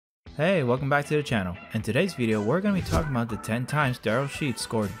Hey, welcome back to the channel. In today's video, we're going to be talking about the 10 times Darrell Sheets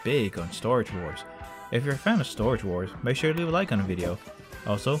scored big on Storage Wars. If you're a fan of Storage Wars, make sure to leave a like on the video.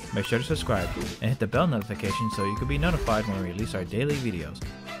 Also, make sure to subscribe and hit the bell notification so you can be notified when we release our daily videos.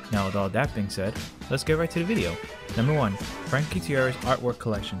 Now with all that being said, let's get right to the video. Number 1. Frank Gutierrez's artwork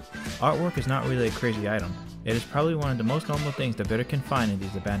collection. Artwork is not really a crazy item. It is probably one of the most normal things the bidder can find in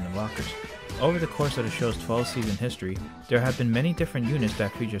these abandoned lockers. Over the course of the show's 12-season history, there have been many different units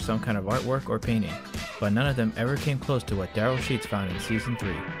that feature some kind of artwork or painting, but none of them ever came close to what Darrell Sheets found in Season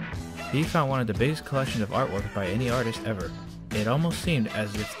 3. He found one of the biggest collections of artwork by any artist ever. It almost seemed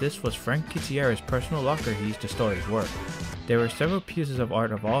as if this was Frank Gutierrez's personal locker he used to store his work. There were several pieces of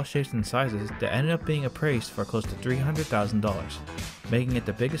art of all shapes and sizes that ended up being appraised for close to $300,000, making it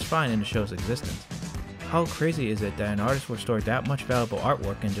the biggest find in the show's existence. How crazy is it that an artist would store that much valuable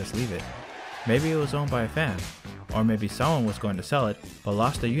artwork and just leave it? Maybe it was owned by a fan, or maybe someone was going to sell it but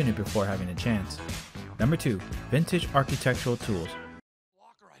lost the unit before having a chance. Number 2. Vintage architectural tools.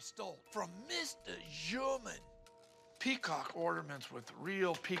 Locker I stole from Mr. German. Peacock ornaments with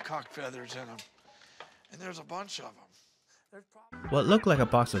real peacock feathers in them, and there's a bunch of them. What looked like a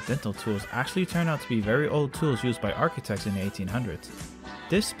box of dental tools actually turned out to be very old tools used by architects in the 1800s.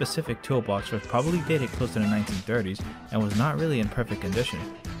 This specific toolbox was probably dated close to the 1930s and was not really in perfect condition,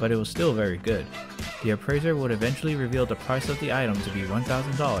 but it was still very good. The appraiser would eventually reveal the price of the item to be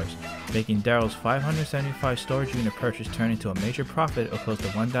 $1,000, making Darrell's $575 storage unit purchase turn into a major profit of close to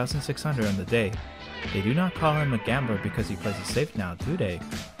 $1,600 on the day. They do not call him a gambler because he plays it safe now, do they?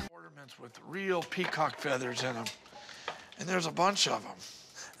 Ornaments with real peacock feathers in them, and there's a bunch of them.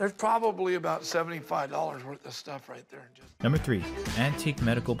 There's probably about $75 worth of stuff right there. Number 3. Antique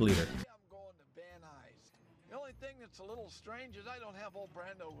medical bleeder. I'm going to Van Nuys. The only thing that's a little strange is I don't have old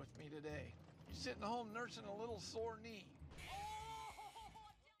Brando with me today. He's sitting home nursing a little sore knee.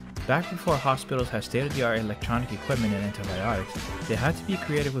 Back before hospitals had state-of-the-art electronic equipment and antibiotics, they had to be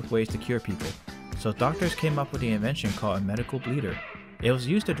creative with ways to cure people. So doctors came up with the invention called a medical bleeder. It was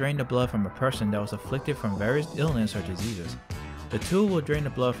used to drain the blood from a person that was afflicted from various illness or diseases. The tool will drain the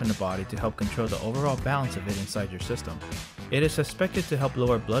blood from the body to help control the overall balance of it inside your system. It is suspected to help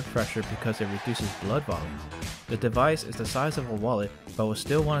lower blood pressure because it reduces blood volume. The device is the size of a wallet, but was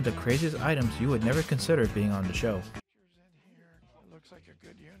still one of the craziest items you would never consider being on the show. In here, it looks like a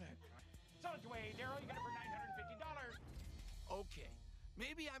good unit. So it's way, Darrell, you got it for $950. Okay,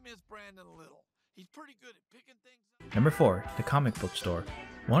 maybe I miss Brandon a little. He's pretty good at picking things up. Number 4. The comic book store.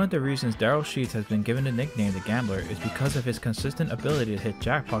 One of the reasons Darrell Sheets has been given the nickname the Gambler is because of his consistent ability to hit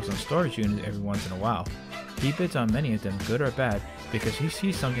jackpots on storage units every once in a while. He bids on many of them, good or bad, because he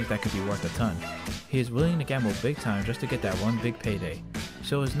sees something that could be worth a ton. He is willing to gamble big time just to get that one big payday.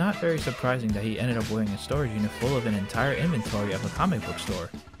 So it's not very surprising that he ended up wearing a storage unit full of an entire inventory of a comic book store.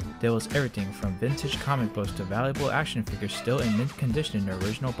 There was everything from vintage comic books to valuable action figures still in mint condition in the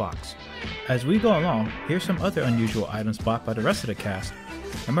original box. As we go along, here's some other unusual items bought by the rest of the cast.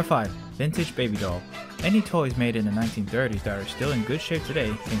 Number 5. Vintage baby doll. Any toys made in the 1930s that are still in good shape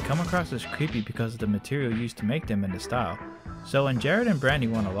today can come across as creepy because of the material used to make them and the style. So when Jared and Brandy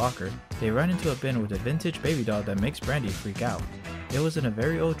want a locker, they run into a bin with a vintage baby doll that makes Brandy freak out. It was in a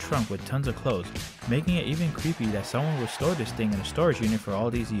very old trunk with tons of clothes, making it even creepy that someone would store this thing in a storage unit for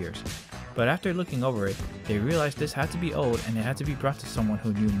all these years. But after looking over it, they realized this had to be old and it had to be brought to someone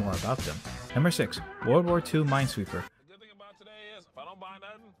who knew more about them. Number 6. World War II Minesweeper. The good thing about today is if I don't buy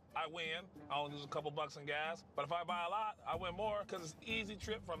nothing, I win. I only lose a couple bucks in gas. But if I buy a lot, I win more because it's an easy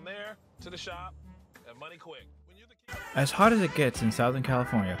trip from there to the shop and money quick. As hot as it gets in Southern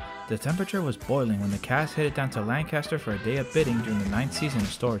California, the temperature was boiling when the cast headed down to Lancaster for a day of bidding during the 9th season of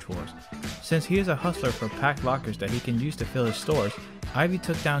Storage Wars. Since he is a hustler for packed lockers that he can use to fill his stores, Ivy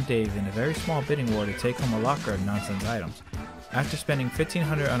took down Dave in a very small bidding war to take home a locker of nonsense items. After spending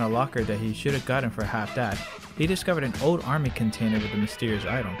 $1,500 on a locker that he should have gotten for half that, he discovered an old army container with the mysterious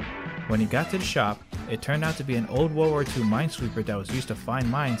item. When he got to the shop, it turned out to be an old World War II minesweeper that was used to find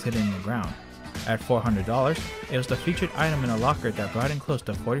mines hidden in the ground. At $400, it was the featured item in a locker that brought in close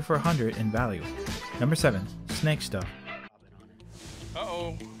to $4,400 in value. Number 7. Snake stuff.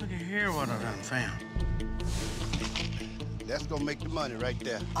 Uh-oh. Look at here what I done found. That's gonna make the money right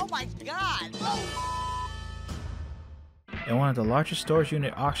there. Oh my God! In one of the largest storage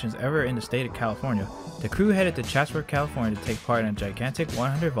unit auctions ever in the state of California, the crew headed to Chatsworth, California to take part in a gigantic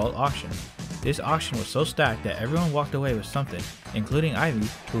 100-vault auction. This auction was so stacked that everyone walked away with something, including Ivy,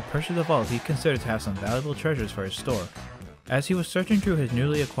 who purchased a vault he considered to have some valuable treasures for his store. As he was searching through his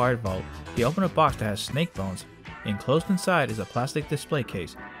newly acquired vault, he opened a box that has snake bones. Enclosed inside is a plastic display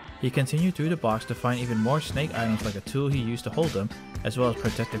case. He continued through the box to find even more snake items like a tool he used to hold them, as well as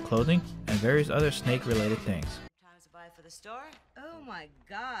protective clothing and various other snake related things. Sometimes I buy for the store. Oh my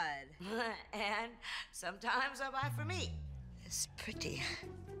God. And sometimes I buy for me. It's pretty.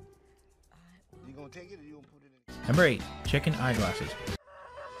 You gonna take it or you gonna put it in? Number 8. Chicken eyeglasses.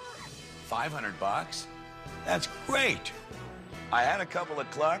 $500? That's great. I had a couple of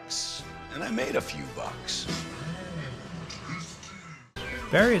clucks, and I made a few bucks.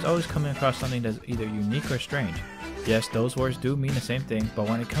 Barry is always coming across something that's either unique or strange. Yes, those words do mean the same thing, but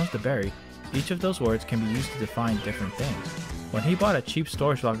when it comes to Barry, each of those words can be used to define different things. When he bought a cheap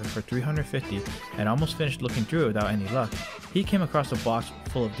storage locker for $350 and almost finished looking through it without any luck, he came across a box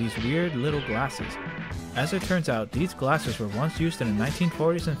full of these weird little glasses. As it turns out, these glasses were once used in the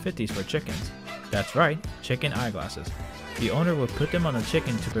 1940s and 50s for chickens. That's right, chicken eyeglasses. The owner would put them on the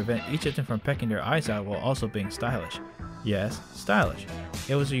chicken to prevent each of them from pecking their eyes out while also being stylish. Yes, stylish.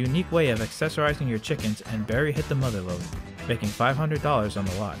 It was a unique way of accessorizing your chickens, and Barry hit the mother lode, making $500 on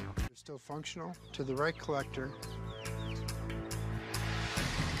the lot. They're still functional to the right collector.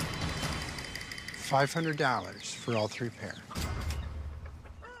 $500 for all 3 pair.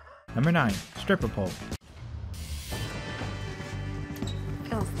 Number 9. Stripper pole.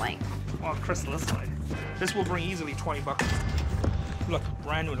 Feels light. Oh, crystal is light. This will bring easily 20 bucks. Look,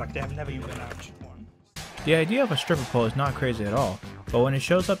 brand new, like they have never even been out one. The idea of a stripper pole is not crazy at all, but when it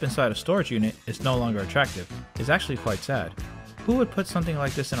shows up inside a storage unit, it's no longer attractive. It's actually quite sad. Who would put something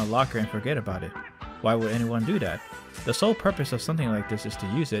like this in a locker and forget about it? Why would anyone do that? The sole purpose of something like this is to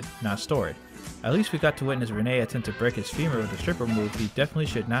use it, not store it. At least we got to witness Renee attempt to break his femur with a stripper move he definitely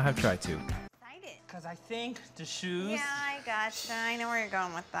should not have tried to. Because I think the shoes... Yeah, I gotcha. I know where you're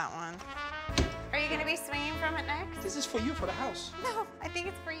going with that one. Are you going to be swinging from it next? This is for you, for the house. No, I think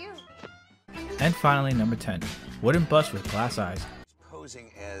it's for you. And finally, number 10. Wooden bust with glass eyes.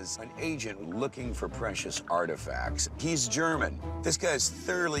 Posing as an agent looking for precious artifacts. He's German. This guy's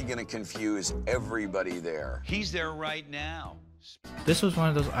thoroughly gonna confuse everybody there. He's there right now. This was one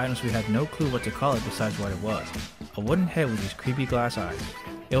of those items we had no clue what to call it besides what it was. A wooden head with these creepy glass eyes.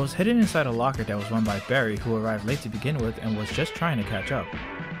 It was hidden inside a locker that was run by Barry, who arrived late to begin with and was just trying to catch up.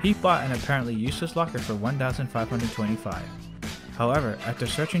 He bought an apparently useless locker for $1,525. However, after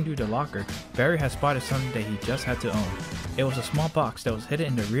searching through the locker, Barry had spotted something that he just had to own. It was a small box that was hidden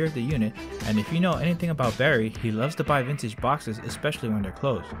in the rear of the unit, and if you know anything about Barry, he loves to buy vintage boxes, especially when they're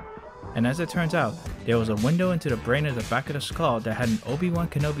closed. And as it turns out, there was a window into the brain of the back of the skull that had an Obi-Wan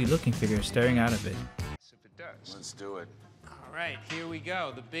Kenobi looking figure staring out of it. If it does. Let's do it. All right, here we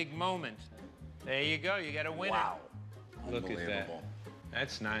go, the big moment. There you go, you got a winner. Wow. Look at that.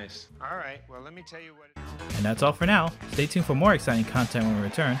 That's nice. All right, well, let me tell you what And that's all for now. Stay tuned for more exciting content when we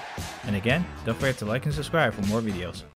return. And again, don't forget to like and subscribe for more videos.